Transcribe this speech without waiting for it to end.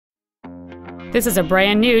This is a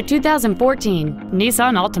brand new 2014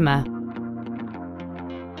 Nissan Altima.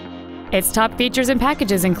 Its top features and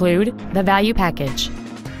packages include the Value Package,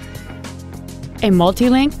 a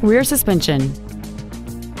multi-link rear suspension,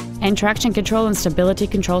 and traction control and stability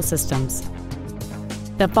control systems.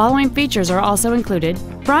 The following features are also included: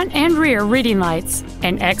 front and rear reading lights,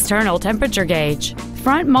 an external temperature gauge,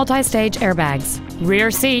 front multi-stage airbags,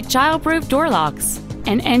 rear seat child-proof door locks,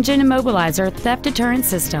 an engine immobilizer theft deterrent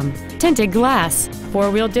system, tinted glass,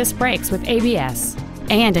 four-wheel disc brakes with ABS,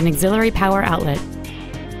 and an auxiliary power outlet.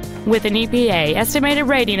 With an EPA estimated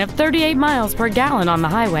rating of 38 miles per gallon on the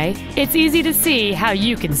highway, it's easy to see how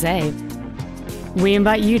you can save. We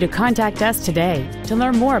invite you to contact us today to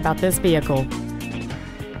learn more about this vehicle.